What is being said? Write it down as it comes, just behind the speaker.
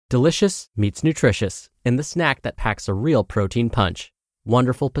Delicious meets nutritious in the snack that packs a real protein punch.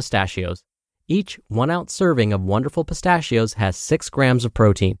 Wonderful Pistachios. Each 1-ounce serving of Wonderful Pistachios has 6 grams of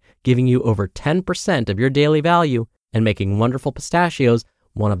protein, giving you over 10% of your daily value and making Wonderful Pistachios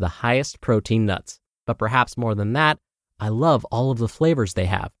one of the highest protein nuts. But perhaps more than that, I love all of the flavors they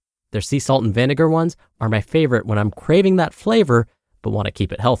have. Their sea salt and vinegar ones are my favorite when I'm craving that flavor but want to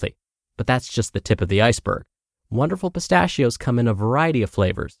keep it healthy. But that's just the tip of the iceberg. Wonderful Pistachios come in a variety of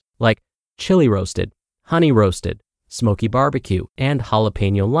flavors, like chili roasted, honey roasted, smoky barbecue, and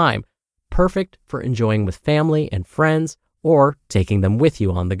jalapeno lime, perfect for enjoying with family and friends or taking them with you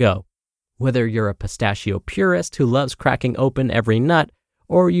on the go. Whether you're a pistachio purist who loves cracking open every nut,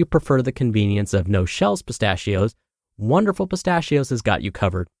 or you prefer the convenience of no-shells pistachios, Wonderful Pistachios has got you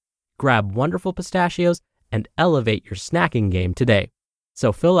covered. Grab Wonderful Pistachios and elevate your snacking game today.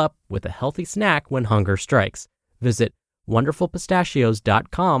 So fill up with a healthy snack when hunger strikes. Visit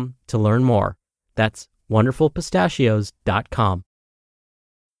wonderfulpistachios.com to learn more. That's wonderfulpistachios.com.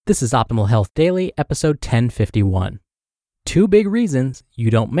 This is Optimal Health Daily, episode 1051. 2 Big Reasons You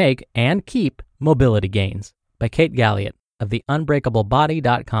Don't Make and Keep Mobility Gains by Kate Galliett of the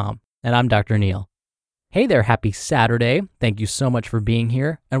Unbreakablebody.com. And I'm Dr. Neil. Hey there, happy Saturday. Thank you so much for being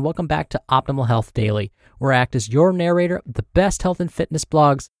here, and welcome back to Optimal Health Daily, where I act as your narrator of the best health and fitness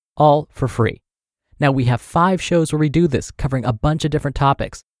blogs, all for free. Now, we have 5 shows where we do this, covering a bunch of different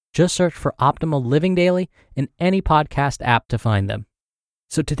topics. Just search for Optimal Living Daily in any podcast app to find them.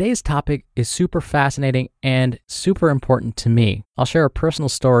 So today's topic is super fascinating and super important to me. I'll share a personal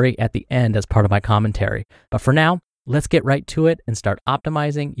story at the end as part of my commentary. But for now, let's get right to it and start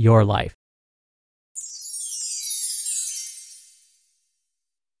optimizing your life.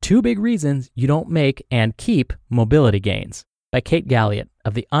 2 Big Reasons You Don't Make and Keep Mobility Gains by Kate Galliett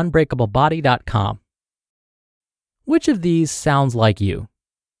of the Unbreakablebody.com. Which of these sounds like you?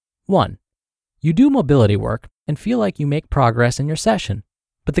 1. You do mobility work and feel like you make progress in your session,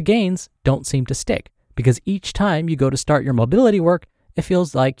 but the gains don't seem to stick because each time you go to start your mobility work, it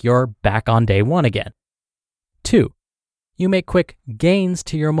feels like you're back on day 1 again. 2. You make quick gains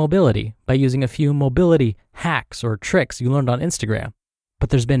to your mobility by using a few mobility hacks or tricks you learned on Instagram,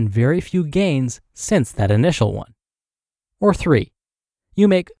 but there's been very few gains since that initial one. Or 3. You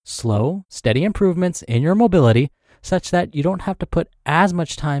make slow, steady improvements in your mobility such that you don't have to put as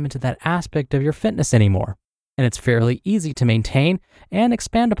much time into that aspect of your fitness anymore, and it's fairly easy to maintain and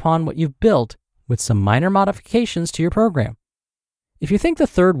expand upon what you've built with some minor modifications to your program. If you think the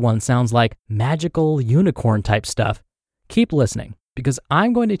third one sounds like magical unicorn type stuff, keep listening, because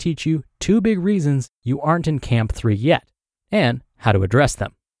I'm going to teach you 2 big reasons you aren't in Camp 3 yet, and how to address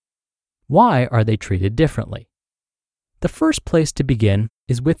them. Why are they treated differently? The first place to begin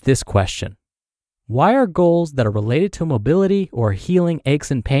is with this question. Why are goals that are related to mobility or healing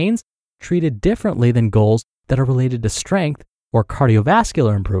aches and pains treated differently than goals that are related to strength or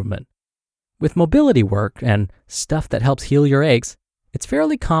cardiovascular improvement? With mobility work and stuff that helps heal your aches, it's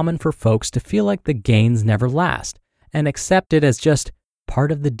fairly common for folks to feel like the gains never last and accept it as just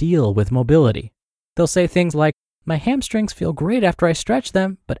part of the deal with mobility. They'll say things like, "My hamstrings feel great after I stretch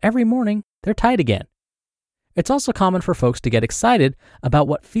them, but every morning they're tight again." It's also common for folks to get excited about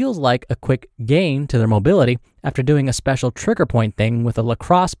what feels like a quick gain to their mobility after doing a special trigger point thing with a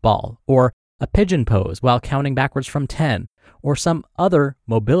lacrosse ball, or a pigeon pose while counting backwards from 10, or some other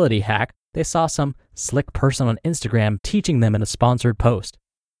mobility hack they saw some slick person on Instagram teaching them in a sponsored post,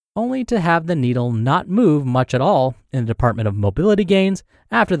 only to have the needle not move much at all in the department of mobility gains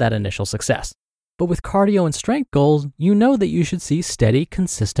after that initial success. But with cardio and strength goals, you know that you should see steady,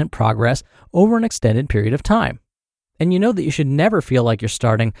 consistent progress over an extended period of time. And you know that you should never feel like you're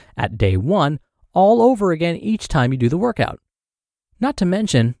starting at day 1 all over again each time you do the workout. Not to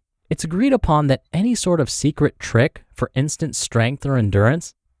mention, it's agreed upon that any sort of secret trick for instant strength or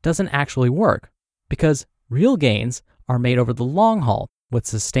endurance doesn't actually work, because real gains are made over the long haul with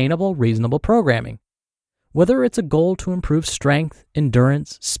sustainable, reasonable programming. Whether it's a goal to improve strength,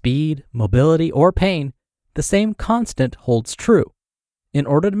 endurance, speed, mobility, or pain, the same constant holds true. In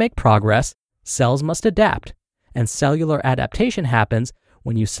order to make progress, cells must adapt, and cellular adaptation happens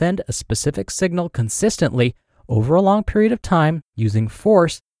when you send a specific signal consistently over a long period of time using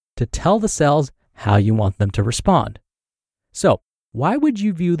force to tell the cells how you want them to respond. So, why would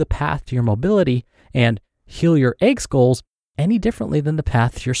you view the path to your mobility and heal your aches goals any differently than the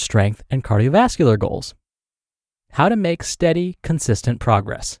path to your strength and cardiovascular goals? How to make steady, consistent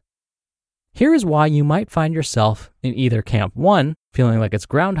progress. Here is why you might find yourself in either Camp 1, feeling like it's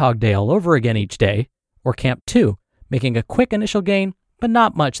Groundhog Day all over again each day, or Camp 2, making a quick initial gain, but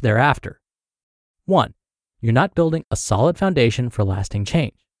not much thereafter. 1. You're not building a solid foundation for lasting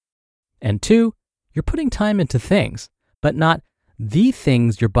change. And 2, you're putting time into things, but not the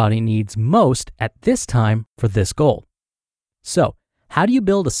things your body needs most at this time for this goal. So, how do you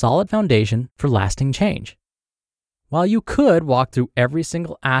build a solid foundation for lasting change? While you could walk through every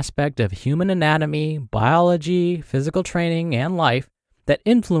single aspect of human anatomy, biology, physical training, and life that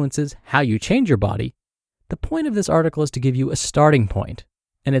influences how you change your body, the point of this article is to give you a starting point,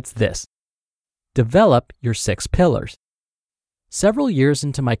 and it's this: develop your 6 pillars. Several years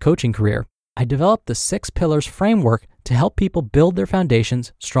into my coaching career, I developed the 6 pillars framework to help people build their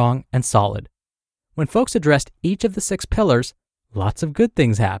foundations strong and solid. When folks addressed each of the 6 pillars, lots of good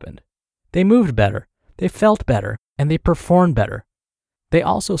things happened. They moved better, they felt better, and they performed better. They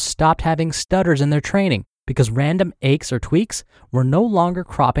also stopped having stutters in their training because random aches or tweaks were no longer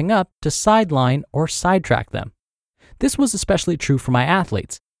cropping up to sideline or sidetrack them. This was especially true for my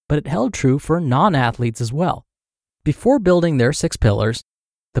athletes, but it held true for non-athletes as well. Before building their 6 pillars,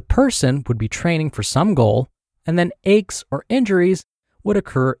 the person would be training for some goal, and then aches or injuries would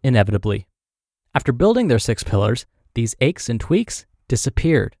occur inevitably. After building their 6 pillars, these aches and tweaks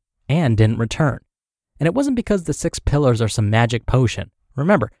disappeared and didn't return. And it wasn't because the 6 pillars are some magic potion.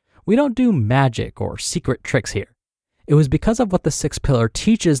 Remember, we don't do magic or secret tricks here. It was because of what the 6th pillar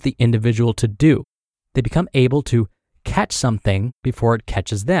teaches the individual to do. They become able to catch something before it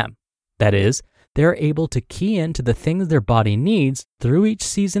catches them. That is, they're able to key into the things their body needs through each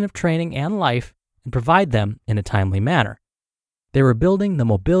season of training and life and provide them in a timely manner. They were building the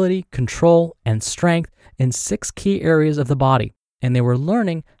mobility, control, and strength in 6 key areas of the body, and they were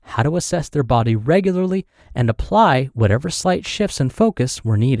learning how to assess their body regularly and apply whatever slight shifts in focus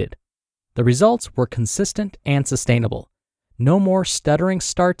were needed. The results were consistent and sustainable. No more stuttering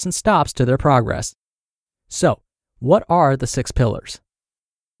starts and stops to their progress. So, what are the 6 pillars?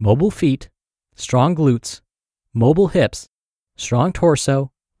 Mobile feet, strong glutes, mobile hips, strong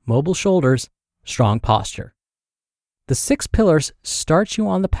torso, mobile shoulders, strong posture. The 6 pillars start you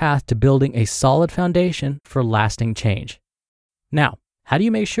on the path to building a solid foundation for lasting change. Now, how do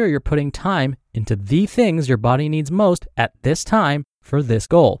you make sure you're putting time into the things your body needs most at this time for this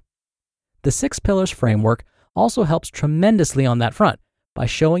goal? The 6 pillars framework also helps tremendously on that front by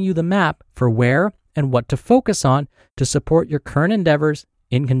showing you the map for where and what to focus on to support your current endeavors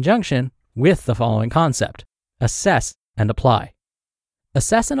in conjunction with the following concept: assess and apply.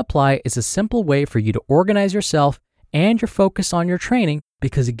 Assess and apply is a simple way for you to organize yourself and your focus on your training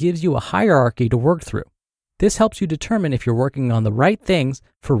because it gives you a hierarchy to work through. This helps you determine if you're working on the right things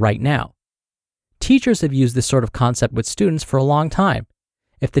for right now. Teachers have used this sort of concept with students for a long time.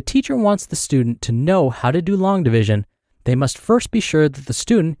 If the teacher wants the student to know how to do long division, they must first be sure that the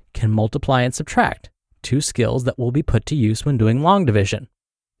student can multiply and subtract, 2 skills that will be put to use when doing long division.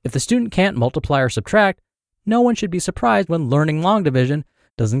 If the student can't multiply or subtract, no one should be surprised when learning long division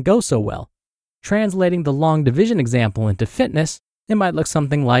doesn't go so well. Translating the long division example into fitness, it might look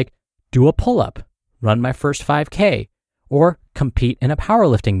something like do a pull-up, run my first 5K, or compete in a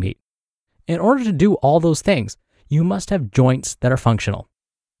powerlifting meet. In order to do all those things, you must have joints that are functional.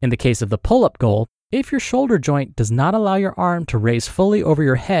 In the case of the pull-up goal, if your shoulder joint does not allow your arm to raise fully over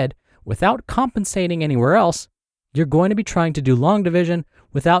your head without compensating anywhere else, you're going to be trying to do long division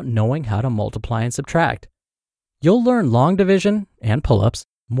without knowing how to multiply and subtract. You'll learn long division and pull-ups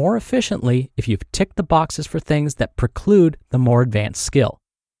more efficiently if you've ticked the boxes for things that preclude the more advanced skill.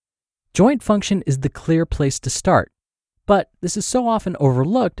 Joint function is the clear place to start, but this is so often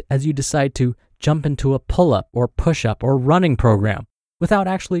overlooked as you decide to jump into a pull-up or push-up or running program without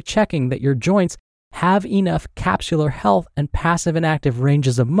actually checking that your joints have enough capsular health and passive and active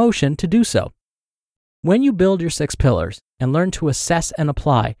ranges of motion to do so. When you build your 6 pillars and learn to assess and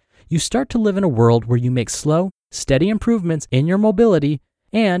apply, you start to live in a world where you make slow, steady improvements in your mobility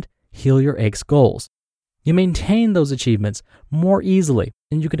and heal your aches goals. You maintain those achievements more easily,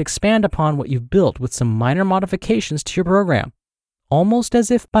 and you can expand upon what you've built with some minor modifications to your program, almost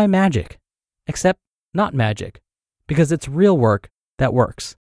as if by magic, except not magic, because it's real work that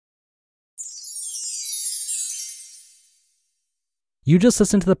works. You just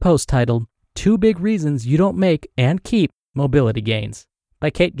listened to the post titled 2 Big Reasons You Don't Make and Keep Mobility Gains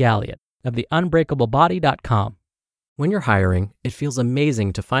by Kate Galliett of the Unbreakablebody.com. When you're hiring, it feels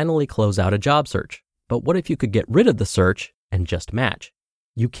amazing to finally close out a job search. But what if you could get rid of the search and just match?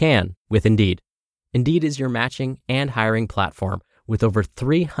 You can with Indeed. Indeed is your matching and hiring platform with over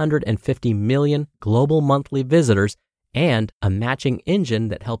 350 million global monthly visitors and a matching engine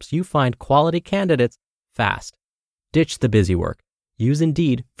that helps you find quality candidates fast. Ditch the busy work. Use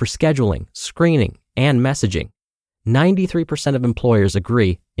Indeed for scheduling, screening, and messaging. 93% of employers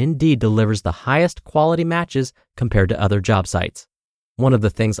agree Indeed delivers the highest quality matches compared to other job sites. One of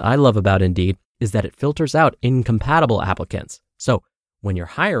the things I love about Indeed is that it filters out incompatible applicants. So when you're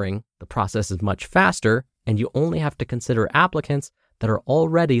hiring, the process is much faster and you only have to consider applicants that are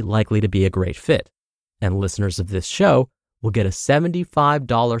already likely to be a great fit. And listeners of this show will get a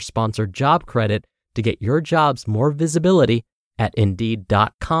 $75 sponsored job credit to get your jobs more visibility at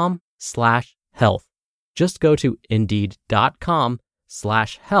Indeed.com/health. Just go to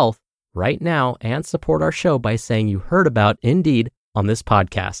Indeed.com/health right now and support our show by saying you heard about Indeed on this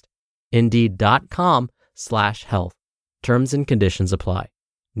podcast. Indeed.com/health. Terms and conditions apply.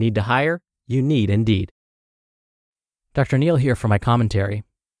 Need to hire? You need Indeed. Dr. Neal here for my commentary.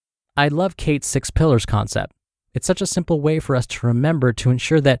 I love Kate's 6 pillars concept. It's such a simple way for us to remember to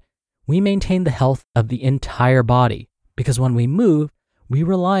ensure that we maintain the health of the entire body, because when we move, we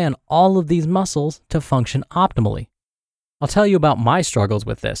rely on all of these muscles to function optimally. I'll tell you about my struggles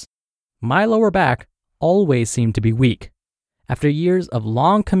with this. My lower back always seemed to be weak. After years of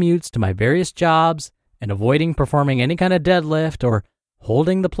long commutes to my various jobs and avoiding performing any kind of deadlift or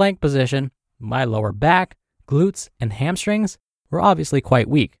holding the plank position, my lower back, glutes, and hamstrings were obviously quite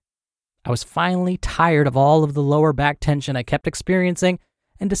weak. I was finally tired of all of the lower back tension I kept experiencing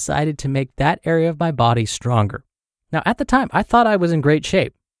and decided to make that area of my body stronger. Now, at the time, I thought I was in great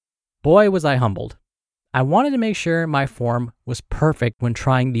shape. Boy, was I humbled. I wanted to make sure my form was perfect when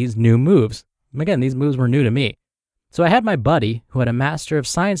trying these new moves. Again, these moves were new to me. So I had my buddy, who had a Master of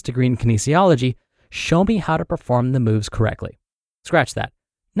Science degree in kinesiology, show me how to perform the moves correctly. Scratch that.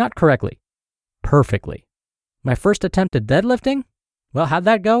 Not correctly. Perfectly. My first attempt at deadlifting? Well, how'd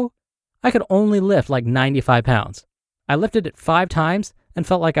that go? I could only lift like 95 pounds. I lifted it 5 times and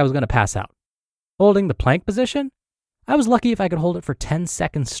felt like I was going to pass out. Holding the plank position? I was lucky if I could hold it for 10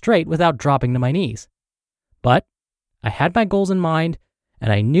 seconds straight without dropping to my knees. But I had my goals in mind,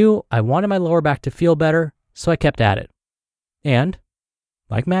 and I knew I wanted my lower back to feel better, so I kept at it. And,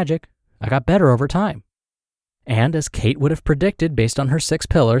 like magic, I got better over time. And as Kate would have predicted based on her 6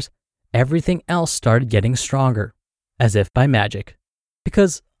 pillars, everything else started getting stronger, as if by magic.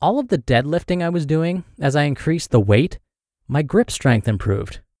 Because all of the deadlifting I was doing, as I increased the weight, my grip strength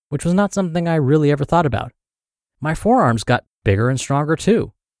improved, which was not something I really ever thought about. My forearms got bigger and stronger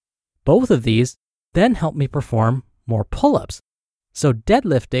too. Both of these then helped me perform more pull-ups. So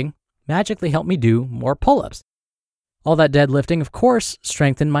deadlifting magically helped me do more pull-ups. All that deadlifting, of course,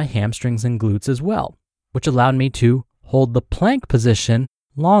 strengthened my hamstrings and glutes as well, which allowed me to hold the plank position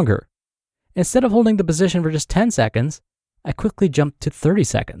longer. Instead of holding the position for just 10 seconds, I quickly jumped to 30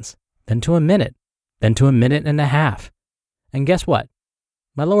 seconds, then to a minute, then to a minute and a half. And guess what?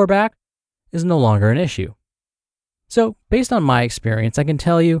 My lower back is no longer an issue. So, based on my experience, I can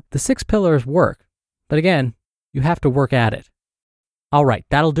tell you the 6 pillars work. But again, you have to work at it. All right,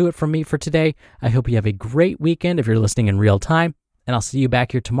 that'll do it from me for today. I hope you have a great weekend if you're listening in real time, and I'll see you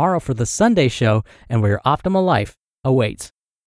back here tomorrow for the Sunday show and where your optimal life awaits.